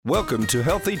Welcome to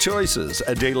Healthy Choices,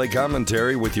 a daily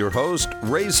commentary with your host,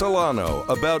 Ray Solano,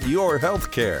 about your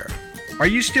health care. Are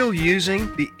you still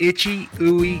using the itchy,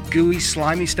 ooey, gooey,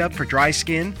 slimy stuff for dry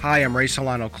skin? Hi, I'm Ray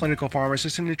Solano, clinical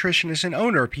pharmacist and nutritionist and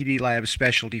owner of PD Labs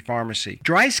Specialty Pharmacy.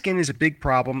 Dry skin is a big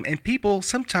problem, and people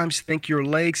sometimes think your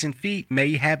legs and feet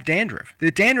may have dandruff. The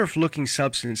dandruff-looking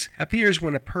substance appears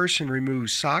when a person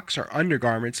removes socks or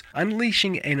undergarments,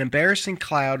 unleashing an embarrassing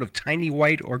cloud of tiny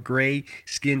white or gray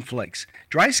skin flakes.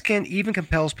 Dry skin even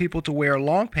compels people to wear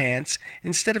long pants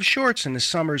instead of shorts in the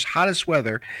summer's hottest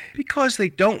weather because they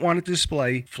don't want to display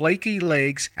flaky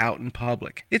legs out in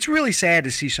public. It's really sad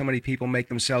to see so many people make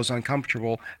themselves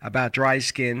uncomfortable about dry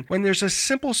skin when there's a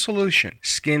simple solution: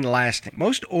 Skin Lasting.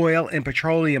 Most oil and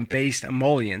petroleum-based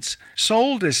emollients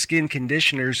sold as skin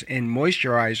conditioners and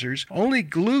moisturizers only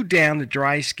glue down the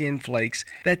dry skin flakes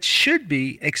that should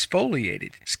be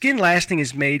exfoliated. Skin Lasting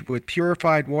is made with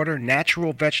purified water,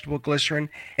 natural vegetable glycerin,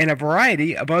 and a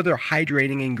variety of other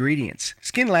hydrating ingredients.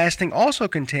 Skin Lasting also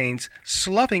contains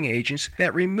sloughing agents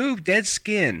that remove dead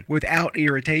skin without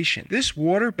irritation. This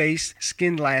water-based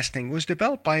Skin Lasting was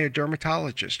developed by a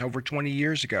dermatologist over 20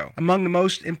 years ago. Among the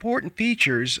most important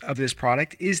features of this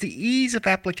product is the ease of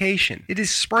application. It is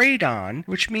sprayed on,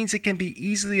 which means it can be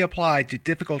easily applied to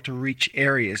difficult-to-reach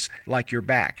areas like your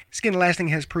back. Skin Lasting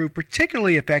has proved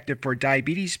particularly effective for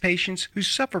diabetes patients who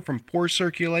suffer from poor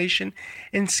circulation,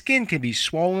 and skin can be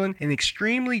swollen and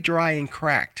extremely dry and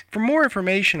cracked. For more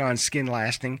information on Skin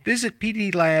Lasting, visit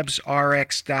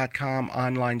pdlabsrx.com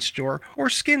online store or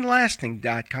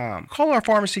skinlasting.com. Call our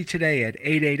pharmacy today at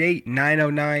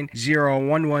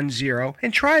 888-909-0110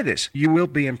 and try this. You will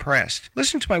be impressed.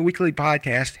 Listen to my weekly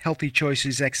podcast, Healthy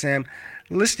Choices XM,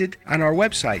 listed on our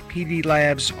website,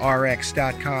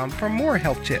 pdlabsrx.com, for more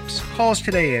health tips. Call us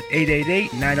today at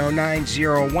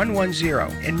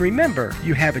 888-909-0110. And remember,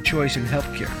 you have a choice in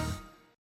healthcare.